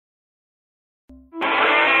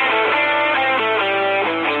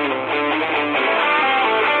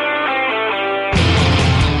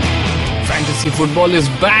Fantasy football is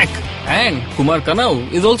back, and Kumar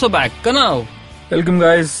Kanau is also back. Kanau. Welcome,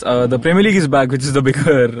 guys. The Premier League is back, which is the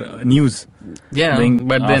bigger news. Yeah,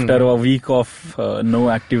 but then after a week of no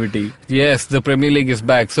activity. Yes, the Premier League is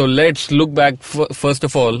back. So let's look back first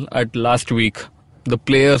of all at last week. The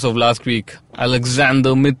players of last week. Alexander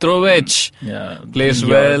Mitrovic plays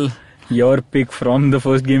well. Your pick from the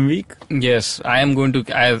first game week? Yes, I am going to.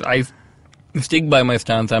 I stick by my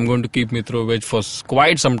stance. I'm going to keep Mitrovic for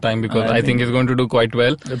quite some time because I think he's going to do quite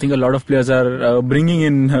well. I think a lot of players are bringing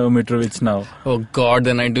in Mitrovic now. Oh God,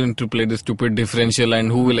 then I don't need to play the stupid differential.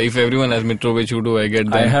 And who will? If everyone has Mitrovic, who do I get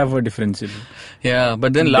then? I have a differential. Yeah,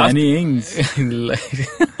 but then Danny Ings.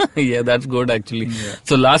 Yeah, that's good actually. Yeah.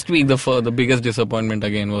 So last week the biggest disappointment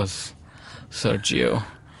again was Sergio.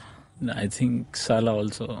 I think Salah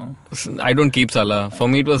also. I don't keep Salah. For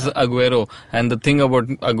me, it was Aguero. And the thing about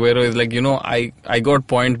Aguero is like, I got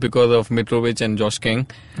points because of Mitrovic and Josh King.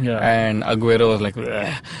 Yeah. And Aguero was like,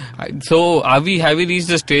 ugh. So have we reached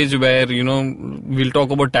a stage where, we'll talk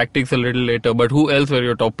about tactics a little later, but who else were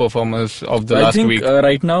your top performers of the last week? I think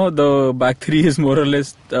right now the back three is more or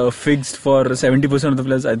less fixed for 70% of the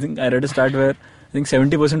players. I think I read a stat where I think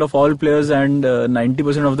 70% of all players and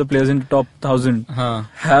 90% of the players in the top 1,000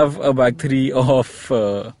 have a back three of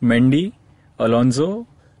Mendy, Alonso,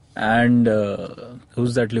 and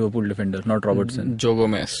who's that Liverpool defender? Not Robertson. Joe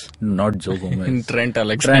Gomez. Not Joe Gomez. Trent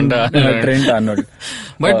Alexander-Arnold. Trent Arnold.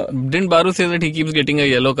 But didn't Baru say that he keeps getting a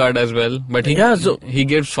yellow card as well? But he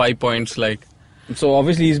gives 5 points. So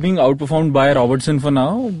obviously he's being outperformed by Robertson for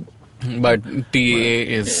now. But TA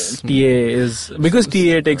is because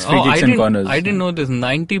TA takes free kicks and corners. I didn't know this.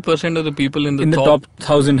 90% of the people in the top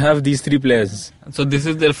 1,000 have these three players. So this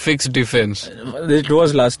is their fixed defense. It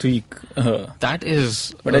was last week. That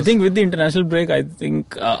is. But I think with the international break, I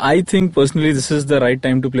think personally this is the right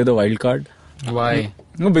time to play the wild card. Why?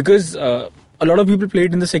 No, because a lot of people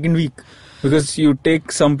played in the second week. Because you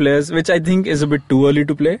take some players, which I think is a bit too early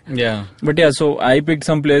to play. Yeah. But yeah, so I picked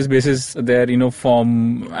some players basis their,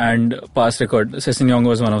 form and past record. Sessegnon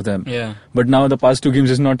was one of them. Yeah. But now the past two games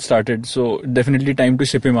is not started, so definitely time to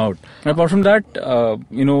ship him out. And apart from that, a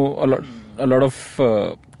lot of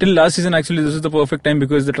till last season actually this is the perfect time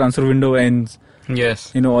because the transfer window ends.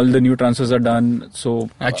 Yes. All the new transfers are done. So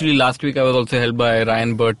actually, last week I was also helped by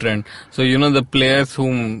Ryan Bertrand. So the players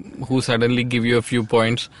who suddenly give you a few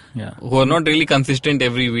points, who are not really consistent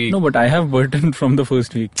every week. No, but I have Bertrand from the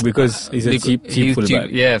first week because he's a cheap fullback.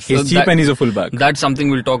 Yes, he's cheap and he's a fullback. That's something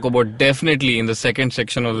we'll talk about definitely in the second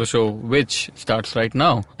section of the show, which starts right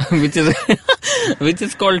now, which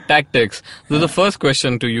is called tactics. So the first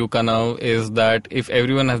question to you, Kanau, is that if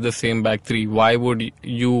everyone has the same back three, why would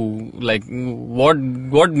you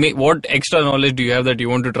What extra knowledge do you have that you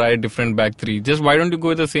want to try a different back three? Just why don't you go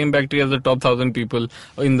with the same back three as the top 1,000 people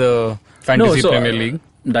in the Fantasy Premier League?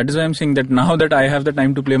 That is why I'm saying that now that I have the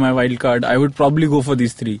time to play my wild card, I would probably go for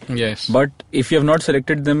these three. Yes. But if you have not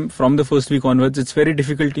selected them from the first week onwards, it's very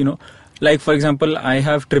difficult, Like, for example, I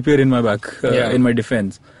have Trippier in my back, in my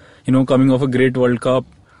defense. Coming off a great World Cup.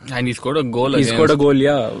 And he scored a goal He scored a goal,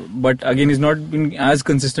 yeah. But again, he's not been as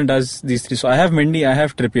consistent as these three. So I have Mendy, I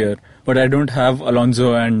have Trippier. But I don't have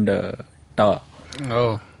Alonso and Taha.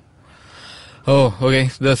 Oh, okay.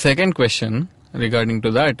 The second question regarding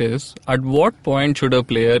to that is, at what point should a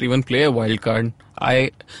player even play a wild card? I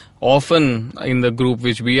often, in the group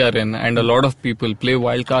which we are in, and a lot of people play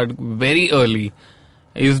wild card very early.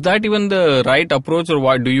 Is that even the right approach, or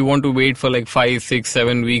what? Do you want to wait for 5, 6,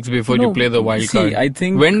 7 weeks before you play the wild card? I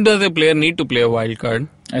think when does a player need to play a wild card?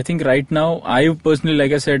 I think right now, I personally,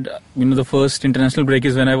 like I said, the first international break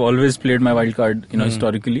is when I've always played my wild card,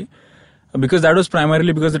 historically. Because that was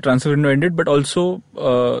primarily because the transfer window ended, but also,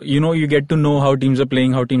 you get to know how teams are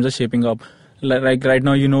playing, how teams are shaping up. Like right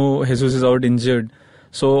now, Jesus is out injured.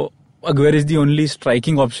 So, Aguero is the only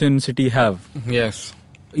striking option City have. Yes.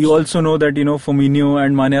 You also know that, Firmino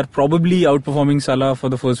and Mane are probably outperforming Salah for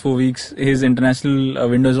the first 4 weeks. His international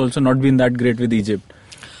window has also not been that great with Egypt.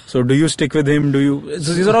 So do you stick with him?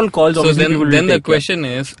 So these are all calls. So then the question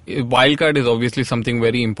is, wildcard is obviously something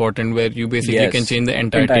very important where you basically can change the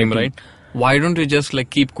entire team, right? Why don't you just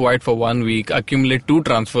keep quiet for 1 week, accumulate 2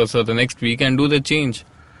 transfers for the next week and do the change?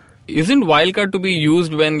 Isn't wildcard to be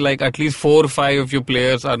used when at least 4 or 5 of your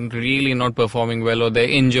players are really not performing well or they're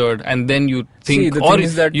injured, and then you think, or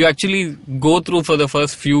you actually go through for the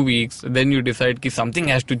first few weeks, then you decide that something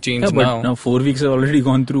has to change now. But now 4 weeks have already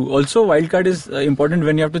gone through. Also, wildcard is important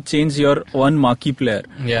when you have to change your one marquee player.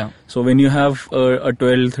 Yeah. So when you have a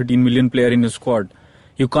 12, 13 million player in your squad,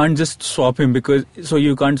 you can't just swap him so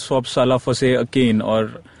you can't swap Salah for say a Kane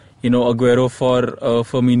or Aguero for a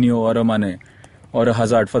Firmino or a Mane or a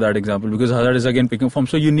Hazard for that example, because Hazard is again picking form.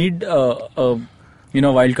 So you need a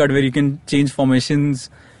wild card where you can change formations,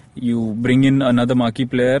 you bring in another marquee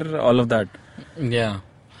player, all of that. Yeah.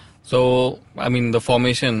 So, I mean, the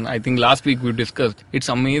formation, I think last week we discussed, it's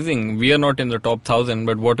amazing. We are not in the top 1,000,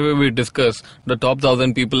 but whatever we discuss, the top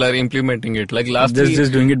 1,000 people are implementing it. Like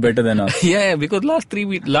just doing it better than us. Yeah, because the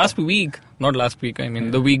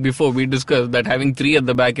week before we discussed that having 3 at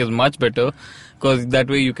the back is much better, because that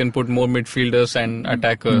way you can put more midfielders and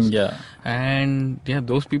attackers. Yeah. And yeah,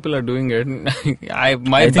 those people are doing it. I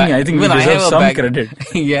think we deserve some credit.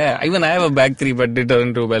 Yeah, even I have a back 3, but it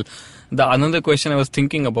doesn't do well. The another question I was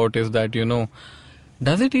thinking about is that,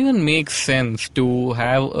 does it even make sense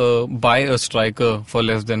to buy a striker for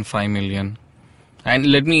less than 5 million? And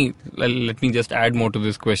let me just add more to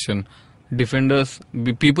this question. Defenders,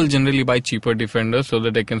 people generally buy cheaper defenders so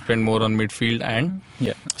that they can spend more on midfield and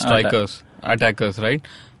strikers, attackers, right?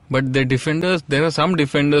 But there are some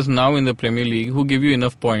defenders now in the Premier League who give you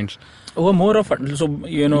enough points. Mendy,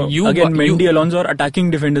 Alonso are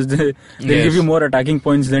attacking defenders. They give you more attacking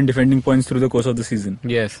points than defending points through the course of the season.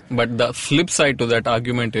 Yes, but the flip side to that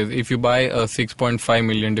argument is if you buy a 6.5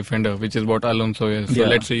 million defender, which is what Alonso is. So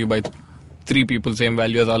let's say you buy 3 people same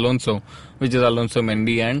value as Alonso, which is Alonso,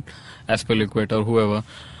 Mendy and Azpilicueta or whoever.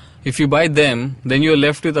 If you buy them, then you're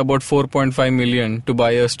left with about 4.5 million to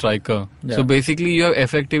buy a striker. Yeah. So basically you have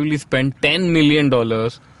effectively spent $10 million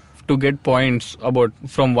to get points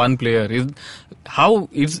from one player. Is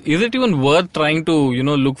it even worth trying to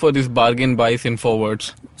look for these bargain buys in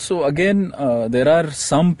forwards? So again, there are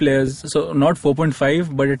some players, so not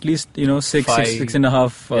 4.5 but at least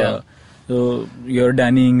 6.5. So your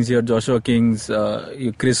Dannings, your Joshua Kings,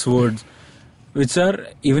 your Chris Woods, which are,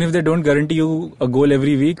 even if they don't guarantee you a goal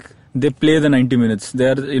every week, they play the 90 minutes. They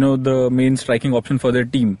are the main striking option for their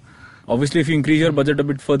team. Obviously, if you increase your budget a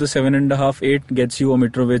bit further, 7.5, 8 gets you a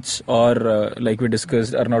Mitrovic or, like we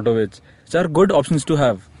discussed, Arnautovic. Which are good options to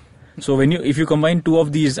have. So if you combine 2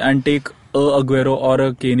 of these and take a Aguero or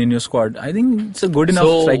a Kane in your squad, I think it's a good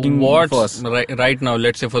enough striking force. Right now,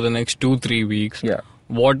 let's say for the next 2-3 weeks,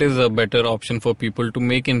 what is a better option for people to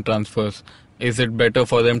make in transfers? Is it better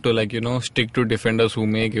for them to stick to defenders who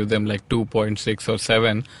may give them 2.6 or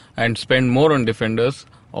 7 and spend more on defenders?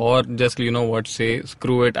 Or just, say,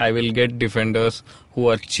 screw it, I will get defenders who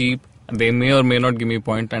are cheap. They may or may not give me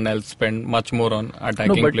point and I'll spend much more on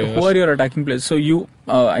attacking players. Who are your attacking players? So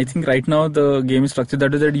I think right now the game is structured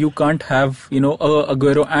that you can't have, a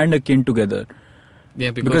Aguero and a Kane together.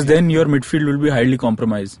 Yeah, because then your midfield will be highly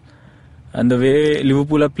compromised. And the way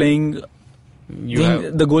Liverpool are playing,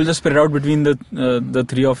 the goals are spread out between the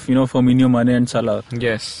 3 of Firmino, Mane and Salah.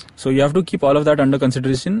 Yes. So you have to keep all of that under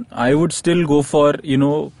consideration. I would still go for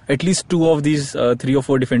at least 2 of these 3 or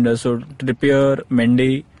 4 defenders. So Trippier,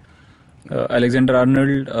 Mendy,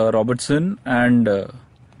 Alexander-Arnold, Robertson and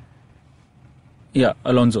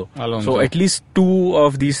Alonso. So at least 2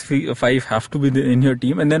 of these 5 have to be in your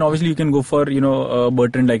team, and then obviously you can go for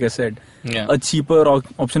Bertrand, like I said, a cheaper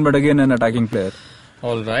option, but again an attacking player.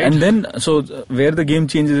 All right. And then, so where the game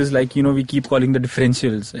changes is we keep calling the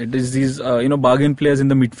differentials. It is these, bargain players in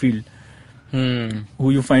the midfield who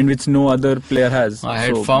you find which no other player has. I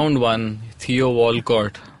had found one, Theo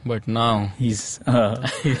Walcott, but now he's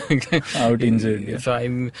out injured.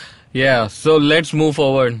 So let's move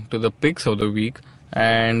forward to the picks of the week.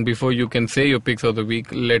 And before you can say your picks of the week,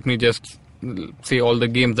 let me just say all the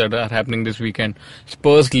games that are happening this weekend.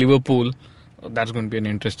 Spurs, Liverpool. That's going to be an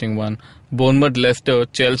interesting one. Bournemouth, Leicester,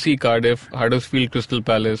 Chelsea, Cardiff, Huddersfield, Crystal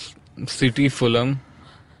Palace, City, Fulham.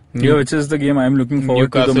 Which is the game I'm looking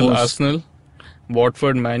forward to the most. Newcastle, Arsenal,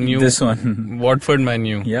 Watford, Man U. This one. Watford, Man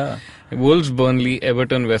U. Yeah. Wolves, Burnley,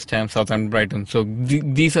 Everton, West Ham, Southampton, Brighton. So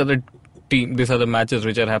these are the matches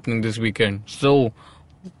which are happening this weekend. So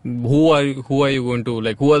who are you going to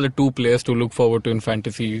who are the 2 players to look forward to in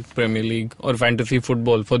fantasy Premier League or fantasy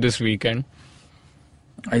football for this weekend?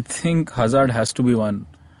 I think Hazard has to be one.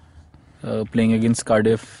 Playing against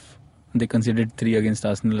Cardiff, they conceded 3 against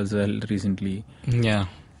Arsenal as well recently. Yeah.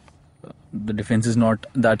 The defense is not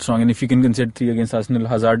that strong, and if you can concede 3 against Arsenal,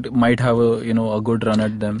 Hazard might have a good run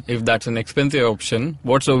at them. If that's an expensive option,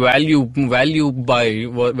 what's a value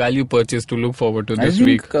purchase to look forward to this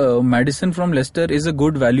week? I think Maddison from Leicester is a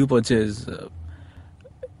good value purchase.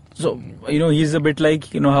 So, he's a bit like,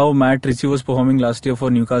 how Matt Ritchie was performing last year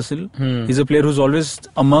for Newcastle. He's a player who's always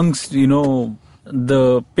amongst,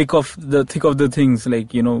 the thick of the things, and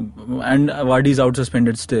Vardy's out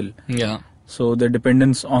suspended still. Yeah. So the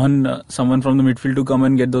dependence on someone from the midfield to come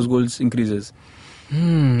and get those goals increases.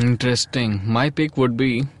 Interesting. My pick would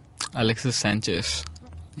be Alexis Sanchez.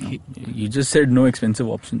 You just said no expensive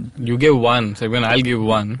option. You gave one, so when I'll give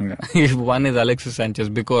one. Yeah. One is Alexis Sanchez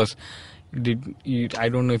because I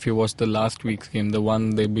don't know if you watched the last week's game, the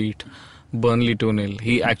one they beat Burnley 2-0.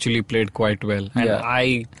 He actually played quite well.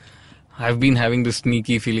 And I've been having this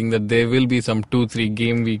sneaky feeling that there will be some 2-3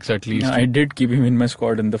 game weeks at least. Yeah, I did keep him in my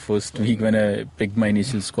squad in the first week when I picked my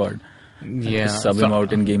initial squad. Yeah. Sub him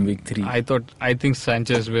out in game week 3. I think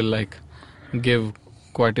Sanchez will give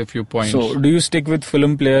quite a few points. So, do you stick with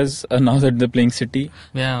Fulham players now that they're playing City?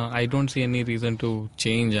 Yeah, I don't see any reason to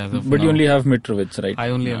change as of now. But you only have Mitrovic, right? I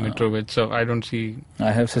only have Mitrovic, so I don't see...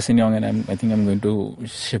 I have Sessegnon and I think I'm going to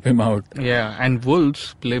ship him out. Yeah, and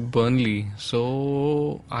Wolves play Burnley,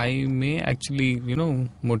 so I may actually,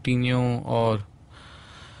 Moutinho or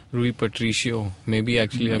Rui Patricio maybe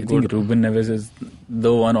actually have good... I think Ruben Neves is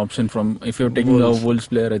the one option from... If you're taking a Wolves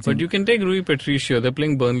player, I think... But you can take Rui Patricio. They're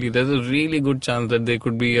playing Burnley. There's a really good chance that they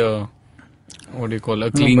could be a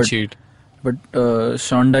clean sheet. But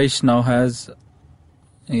Sean Dyche now has,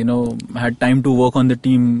 had time to work on the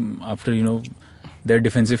team after, their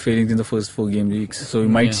defensive failings in the first 4 game weeks. So you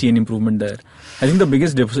might see an improvement there. I think the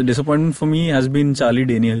biggest disappointment for me has been Charlie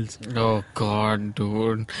Daniels. Oh God,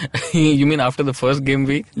 dude. You mean after the first game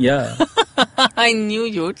week? Yeah. I knew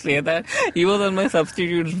you would say that. He was on my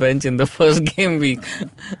substitutes bench in the first game week.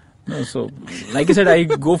 No, so, like I said, I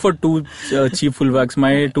go for 2 cheap fullbacks.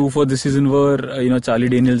 My 2 for this season were, Charlie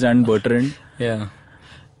Daniels and Bertrand. Yeah.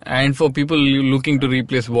 And for people looking to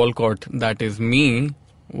replace Walcott, that is me.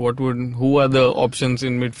 Who are the options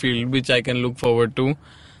in midfield which I can look forward to?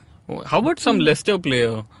 How about some Leicester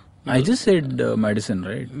player? I just said Maddison,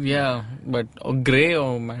 right? Yeah, but Gray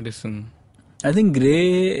or Maddison? I think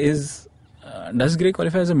Gray is... does Gray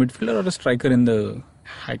qualify as a midfielder or a striker in the...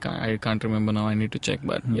 I can't remember now. I need to check,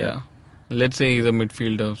 but yeah. Let's say he's a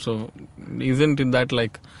midfielder. So isn't it that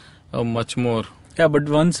a much more... Yeah, but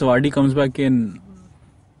once Vardy comes back in,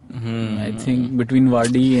 I think between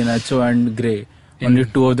Vardy, Iheanacho and Gray, only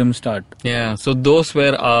 2 of them start. Yeah, so those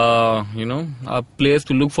were our players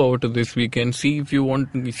to look forward to this weekend. See if you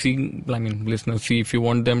want, listeners, see if you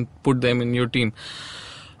want them, put them in your team.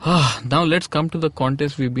 Now let's come to the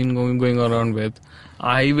contest we've been going around with.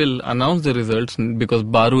 I will announce the results because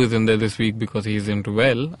Baru is in there this week because he isn't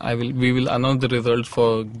well. We will announce the results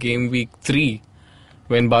for game week 3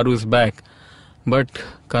 when Baru is back. But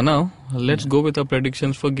Kanav, let's go with our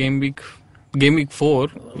predictions for game week 4.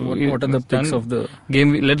 What are the picks of the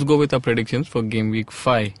game? Let's go with our predictions for game week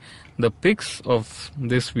 5. The picks of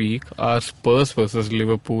this week are Spurs versus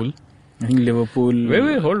Liverpool. I think Liverpool...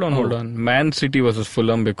 Wait, hold on. Man City versus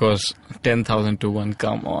Fulham because 10,000 to 1.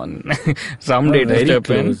 Come on. Someday to step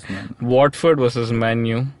in. Watford versus Man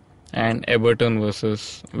U and Everton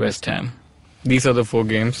versus West Ham. These are the 4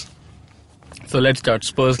 games. So let's start.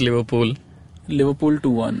 Spurs, Liverpool. Liverpool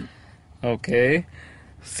 2-1. Okay.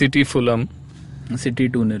 City, Fulham. City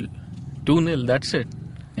 2-0. 2-0, that's it.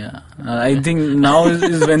 Yeah. I think now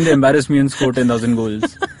is when they embarrass me and score 10,000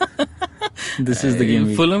 goals. This is the game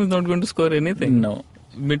week. Fulham is not going to score anything. No.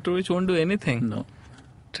 Mitrovic won't do anything. No.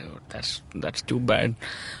 Dude, that's too bad.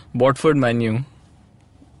 Watford, Man U.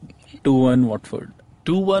 2-1 Watford.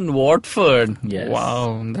 2-1 Watford. Yes.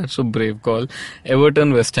 Wow, that's a brave call.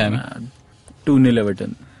 Everton, West Ham. 2-0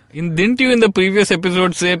 Everton. Didn't you in the previous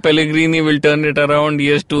episode say Pellegrini will turn it around? He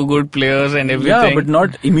has 2 good players and everything. Yeah, but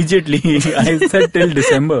not immediately. I said till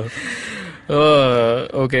December.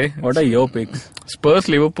 Okay. What are your picks? Spurs,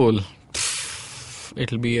 Liverpool.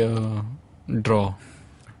 It'll be a draw.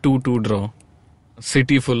 2-2 draw.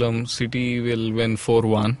 City, Fulham. City will win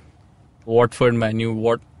 4-1. Watford, Man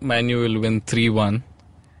U. Man U will win 3-1.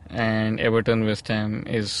 And Everton, West Ham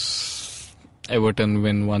is Everton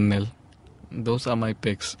win 1-0. Those are my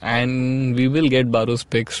picks. And we will get Baru's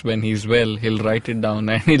picks when he's well. He'll write it down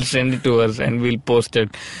and he'll send it to us and we'll post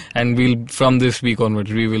it. And from this week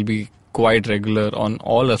onwards, we will be quite regular on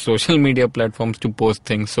all our social media platforms to post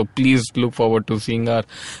things. So please look forward to seeing our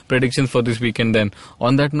predictions for this weekend then.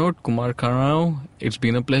 On that note, Kumar Karnao, it's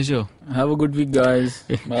been a pleasure. Have a good week, guys.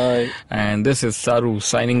 Bye. And this is Saru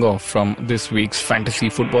signing off from this week's Fantasy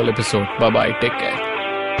Football episode. Bye-bye. Take care.